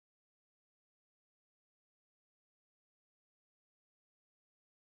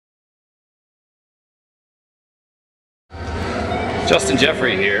Justin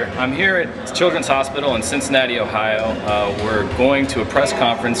Jeffrey here. I'm here at Children's Hospital in Cincinnati, Ohio. We're going to a press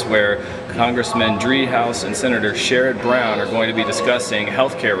conference where Congressman Driehaus and Senator Sherrod Brown are going to be discussing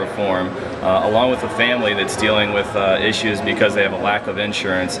health care reform along with a family that's dealing with issues because they have a lack of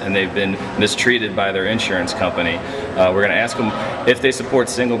insurance and they've been mistreated by their insurance company. We're going to ask them if they support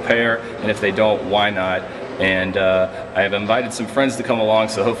single payer, and if they don't, why not. And I have invited some friends to come along,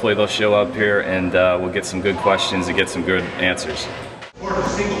 so hopefully they'll show up here and we'll get some good questions and get some good answers. Or a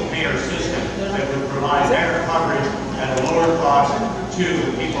single payer system that would provide better coverage at a lower cost to the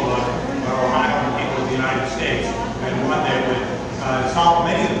people of Ohio and people of the United States, and one that would solve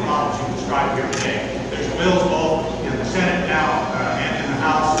many of the problems you described here today. There's bills both in the Senate now and in the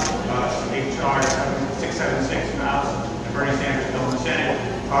House, H.R. 676 in the House and Bernie Sanders bill in the Senate.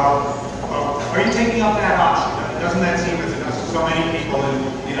 Are you taking up that option? Doesn't that seem, as it does to so many people in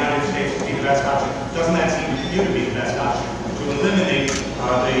the United States, to be the best option? Doesn't that seem to you to be the best option? To eliminate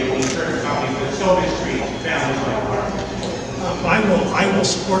the insurance companies that so mistreat families like ours? I will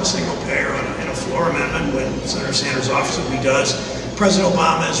support single payer in a floor amendment when Senator Sanders' office will be does. President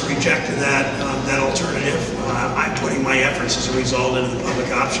Obama has rejected that alternative. I'm putting my efforts as a result into the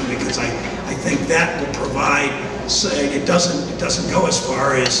public option because I think that will provide. It doesn't go as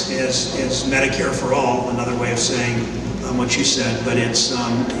far as Medicare for all, another way of saying what you said, but it's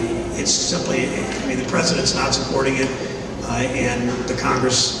simply, I mean, the president's not supporting it, and the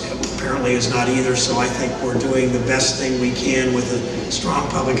Congress apparently is not either, so I think we're doing the best thing we can with a strong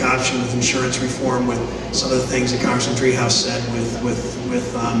public option, with insurance reform, with some of the things that Congressman Driehaus said, with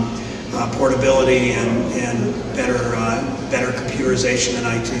portability and better computerization in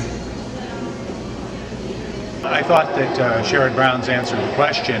IT. I thought that Sherrod Brown's answer to the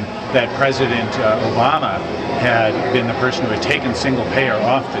question that President Obama had been the person who had taken single payer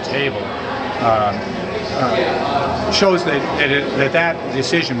off the table shows that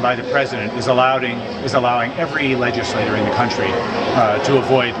decision by the president is allowing every legislator in the country to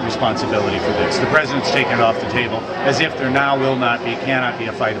avoid responsibility for this. The president's taken it off the table as if there now cannot be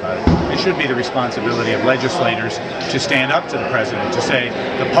a fight about it. It should be the responsibility of legislators to stand up to the president, to say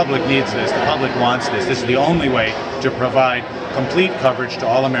the public needs this, the public wants this, this is the only way to provide complete coverage to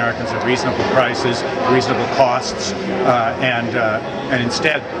all Americans at reasonable prices, reasonable costs, and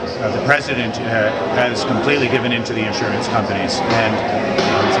instead the president has completely given in to the insurance companies,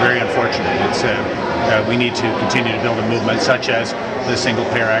 and it's very unfortunate. We need to continue to build a movement such as the Single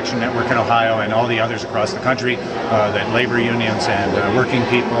Payer Action Network in Ohio and all the others across the country, that labor unions and working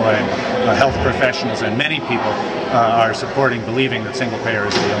people and health professionals and many people are supporting, believing that single payer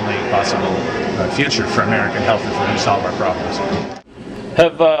is the only possible future for American health if we're going to solve our problems.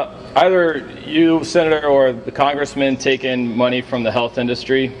 Have either you, Senator, or the Congressman taken money from the health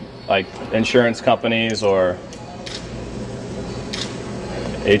industry, like insurance companies or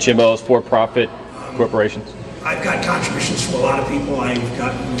HMOs, for-profit corporations? I've got contributions from a lot of people. I've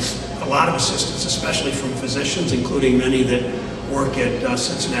gotten a lot of assistance, especially from physicians, including many that work at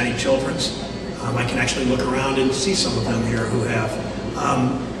Cincinnati Children's. I can actually look around and see some of them here who have.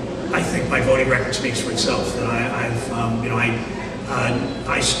 I think my voting record speaks for itself. That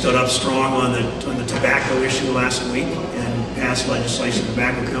I stood up strong on the tobacco issue last week and passed legislation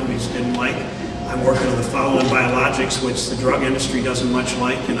tobacco companies didn't like. I'm working on the following biologics, which the drug industry doesn't much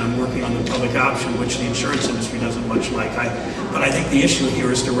like, and I'm working on the public option, which the insurance industry doesn't much like. But I think the issue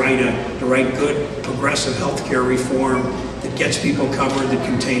here is to write good, progressive health care reform that gets people covered, that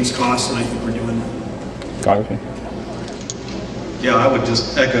contains costs, and I think we're doing that. Congressman? Yeah, I would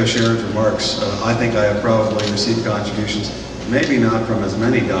just echo Sherrod's remarks. I think I have probably received contributions, maybe not from as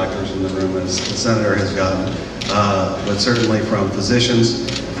many doctors in the room as the Senator has gotten, but certainly from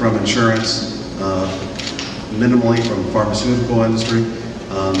physicians, from insurance, minimally from the pharmaceutical industry.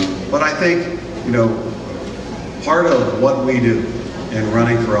 But I think, part of what we do in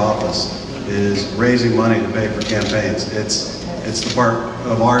running for office is raising money to pay for campaigns. It's the part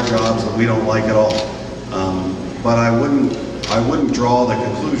of our jobs that we don't like at all. But I wouldn't draw the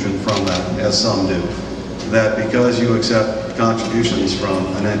conclusion from that, as some do, that because you accept contributions from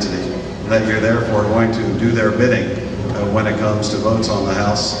an entity, that you're therefore going to do their bidding when it comes to votes in the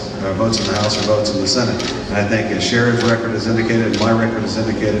House or votes in the Senate. And I think as Sherrod's record has indicated, and my record has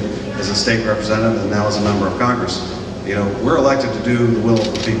indicated as a state representative and now as a member of Congress, we're elected to do the will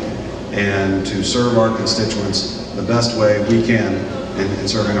of the people and to serve our constituents the best way we can in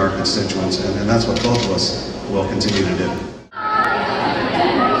serving our constituents, and that's what both of us will continue to do.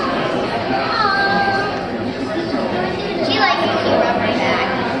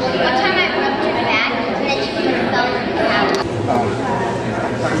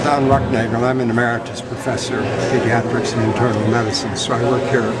 John Rucknagel. I'm an emeritus professor of pediatrics and internal medicine, so I work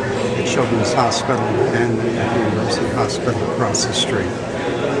here at Children's Hospital and at University Hospital across the street.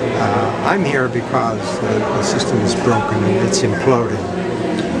 I'm here because the system is broken and it's imploding.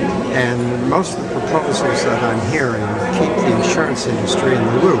 And most of the proposals that I'm hearing keep the insurance industry in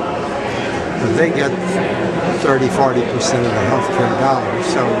the loop. They get 30–40% of the healthcare dollars,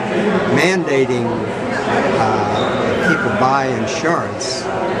 so mandating people buy insurance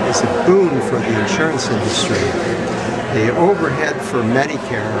is a boon for the insurance industry. The overhead for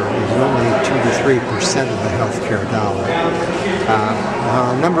Medicare is only 2–3% of the healthcare dollar.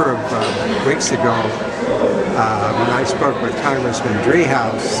 Now, a number of weeks ago, when I spoke with Congressman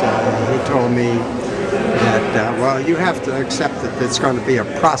Driehaus, he told me that, well, you have to accept that it's going to be a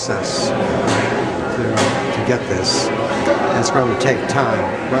process to get this. And it's going to take time.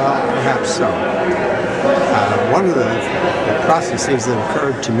 Well, perhaps so. One of the processes that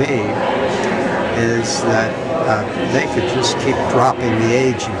occurred to me is that they could just keep dropping the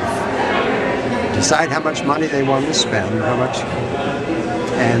age of, decide how much money they want to spend,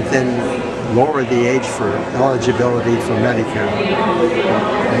 and then lower the age for eligibility for Medicare,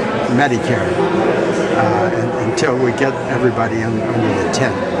 until we get everybody under the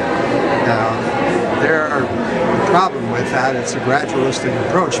tent. Now, the problem with that, it's a gradualistic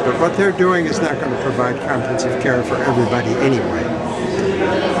approach, but what they're doing is not going to provide comprehensive care for everybody anyway.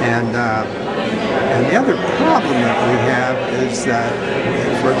 And the other problem that we have is that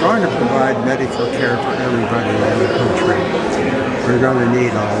if we're going to provide medical care for everybody in the country, we're going to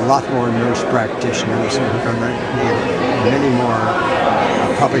need a lot more nurse practitioners, and we're going to need many more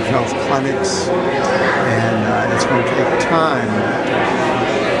public health clinics, and it's going to take time.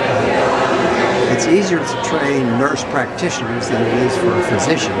 It's easier to train nurse practitioners than it is for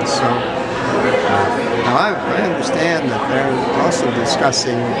physicians. So now I understand that they're also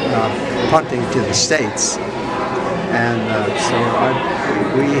discussing punting to the states, and so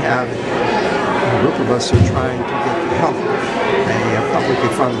we have a group of us who are trying to get a publicly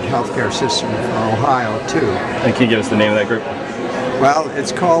funded healthcare system for Ohio too. And can you give us the name of that group? Well,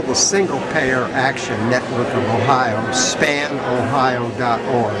 it's called the Single Payer Action Network of Ohio,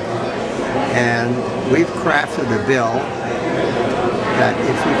 spanohio.org. And we've crafted a bill that,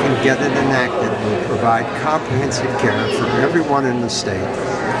 if we can get it enacted, will provide comprehensive care for everyone in the state.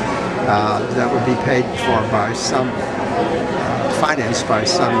 That would be paid for by some, financed by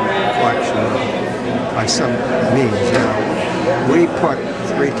some collection, by some means. Now, we put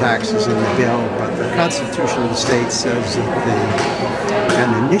 3 taxes in the bill, but the Constitution of the state says that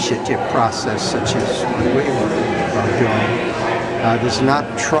an initiative process, such as what we are doing, does not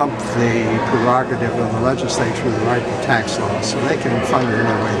trump the prerogative of the legislature with the right to tax laws, so they can fund it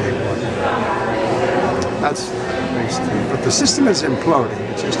any way they want. That's basically, but the system is imploding.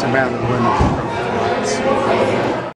 It's just a matter of when it collapses.